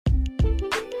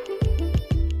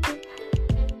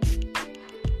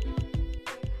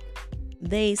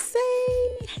They say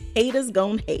haters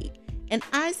gon' hate. And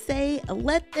I say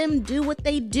let them do what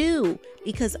they do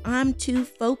because I'm too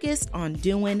focused on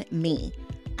doing me.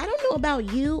 I don't know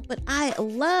about you, but I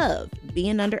love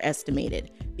being underestimated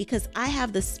because I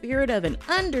have the spirit of an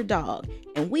underdog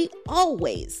and we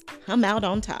always come out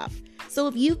on top. So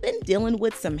if you've been dealing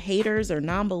with some haters or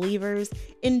non-believers,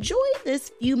 enjoy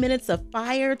this few minutes of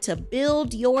fire to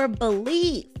build your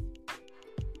belief.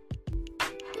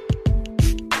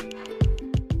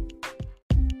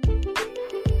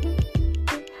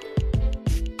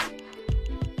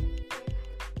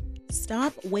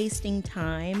 Stop wasting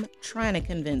time trying to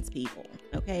convince people,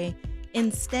 okay?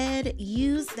 Instead,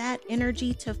 use that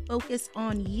energy to focus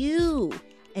on you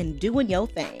and doing your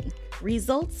thing.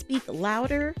 Results speak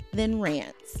louder than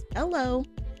rants. Hello.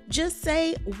 Just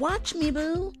say, watch me,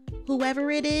 boo. Whoever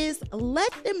it is,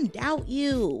 let them doubt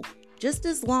you, just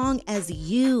as long as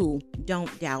you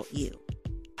don't doubt you.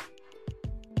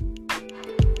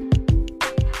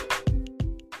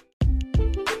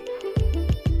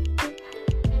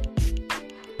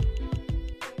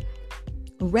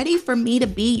 Ready for me to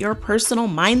be your personal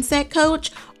mindset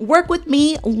coach? Work with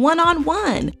me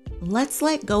one-on-one. Let's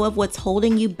let go of what's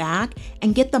holding you back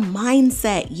and get the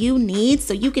mindset you need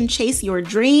so you can chase your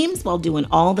dreams while doing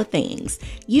all the things.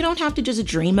 You don't have to just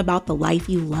dream about the life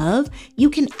you love. You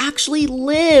can actually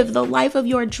live the life of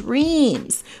your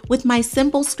dreams. With my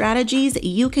simple strategies,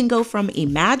 you can go from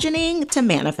imagining to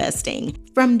manifesting,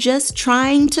 from just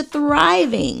trying to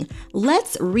thriving.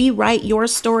 Let's rewrite your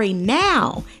story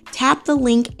now. Tap the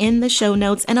link in the show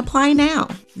notes and apply now.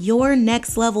 Your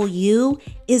next level you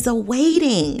is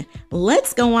awaiting.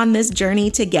 Let's go on this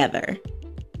journey together.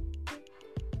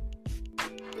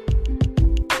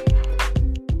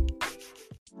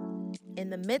 In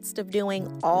the midst of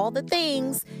doing all the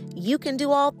things, you can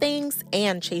do all things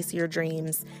and chase your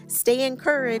dreams. Stay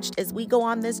encouraged as we go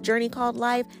on this journey called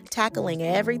life, tackling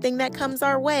everything that comes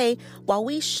our way while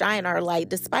we shine our light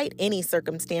despite any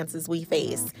circumstances we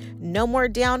face. No more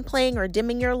downplaying or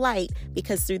dimming your light,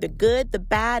 because through the good, the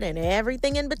bad, and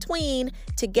everything in between,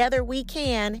 together we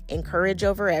can encourage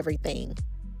over everything.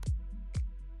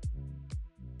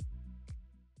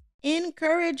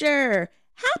 Encourager.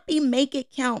 Happy Make It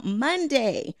Count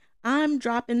Monday. I'm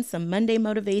dropping some Monday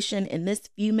motivation in this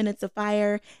few minutes of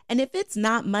fire. And if it's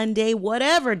not Monday,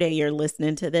 whatever day you're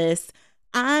listening to this,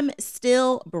 I'm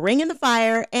still bringing the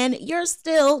fire and you're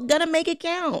still gonna make it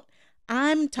count.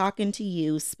 I'm talking to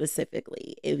you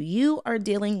specifically. If you are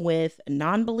dealing with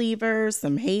non-believers,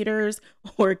 some haters,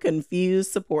 or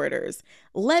confused supporters,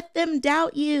 let them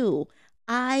doubt you.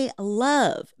 I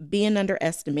love being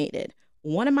underestimated.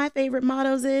 One of my favorite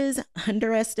mottos is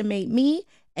underestimate me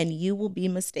and you will be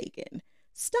mistaken.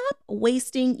 Stop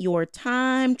wasting your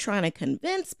time trying to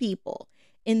convince people.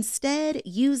 Instead,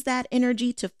 use that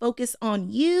energy to focus on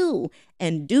you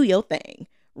and do your thing.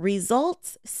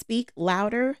 Results speak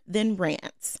louder than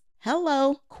rants.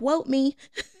 Hello, quote me.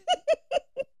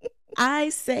 I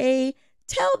say,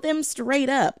 tell them straight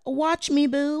up, watch me,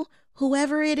 boo.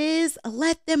 Whoever it is,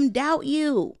 let them doubt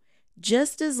you.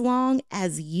 Just as long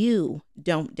as you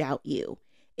don't doubt you.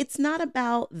 It's not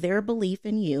about their belief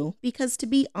in you, because to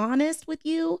be honest with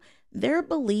you, their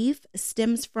belief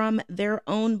stems from their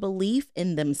own belief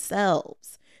in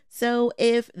themselves. So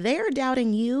if they're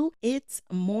doubting you, it's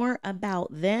more about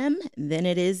them than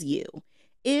it is you.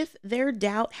 If their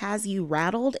doubt has you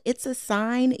rattled, it's a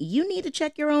sign you need to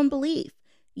check your own belief.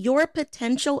 Your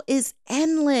potential is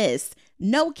endless,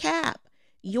 no cap.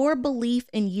 Your belief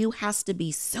in you has to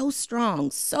be so strong,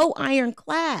 so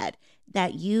ironclad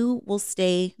that you will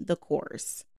stay the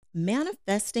course.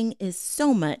 Manifesting is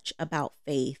so much about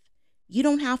faith. You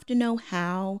don't have to know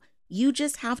how, you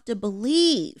just have to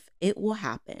believe it will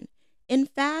happen. In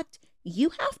fact, you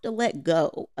have to let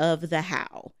go of the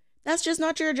how. That's just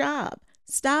not your job.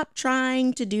 Stop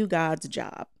trying to do God's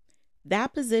job.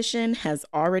 That position has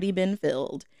already been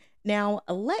filled. Now,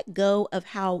 let go of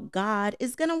how God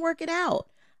is going to work it out.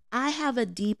 I have a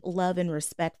deep love and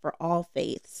respect for all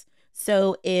faiths.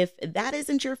 So if that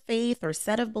isn't your faith or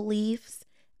set of beliefs,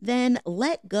 then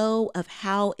let go of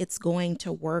how it's going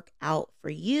to work out for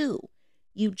you.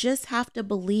 You just have to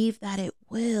believe that it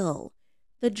will.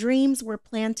 The dreams were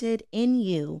planted in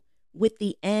you with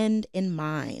the end in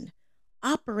mind.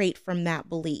 Operate from that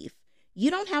belief.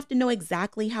 You don't have to know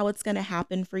exactly how it's going to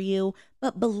happen for you,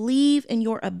 but believe in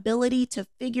your ability to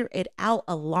figure it out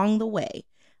along the way.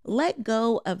 Let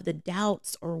go of the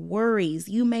doubts or worries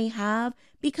you may have,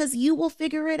 because you will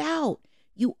figure it out.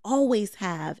 You always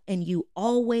have, and you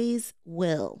always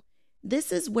will.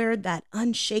 This is where that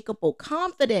unshakable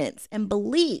confidence and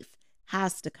belief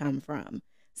has to come from.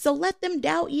 So let them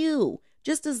doubt you.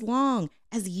 just as long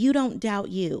as you don't doubt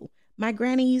you. My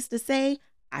granny used to say,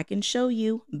 I can show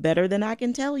you better than I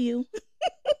can tell you.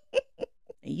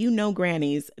 You know,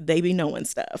 grannies, they be knowing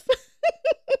stuff.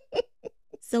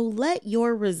 So let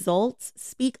your results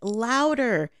speak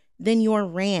louder than your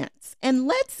rants. And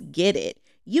let's get it.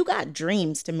 You got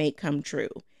dreams to make come true.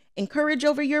 Encourage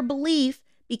over your belief,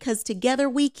 because together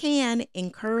we can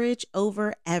encourage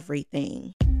over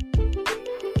everything.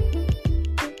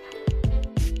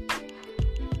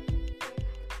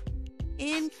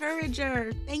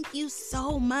 Encourager, thank you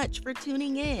so much for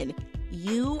tuning in.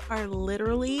 You are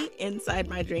literally inside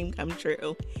my dream come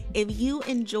true. If you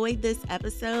enjoyed this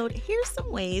episode, here's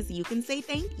some ways you can say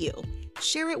thank you.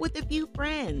 Share it with a few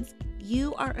friends.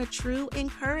 You are a true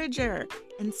encourager,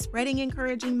 and spreading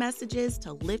encouraging messages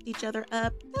to lift each other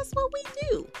up, that's what we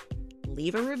do.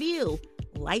 Leave a review,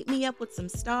 light me up with some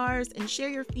stars, and share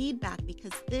your feedback,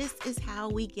 because this is how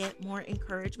we get more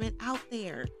encouragement out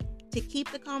there. To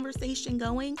keep the conversation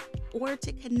going or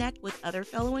to connect with other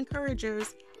fellow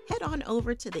encouragers, head on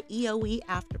over to the EOE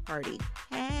After Party.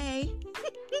 Hey!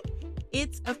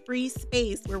 It's a free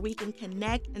space where we can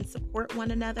connect and support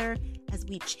one another as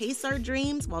we chase our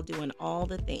dreams while doing all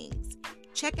the things.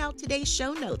 Check out today's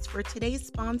show notes for today's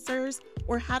sponsors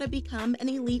or how to become an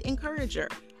elite encourager,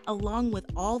 along with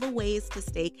all the ways to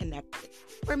stay connected.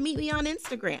 Or meet me on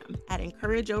Instagram at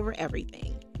Encourage Over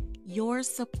Everything. Your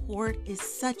support is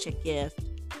such a gift.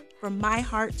 From my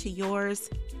heart to yours,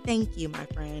 thank you, my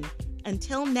friend.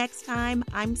 Until next time,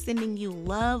 I'm sending you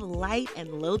love, light,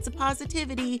 and loads of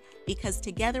positivity, because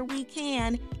together we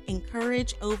can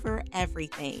encourage over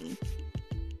everything.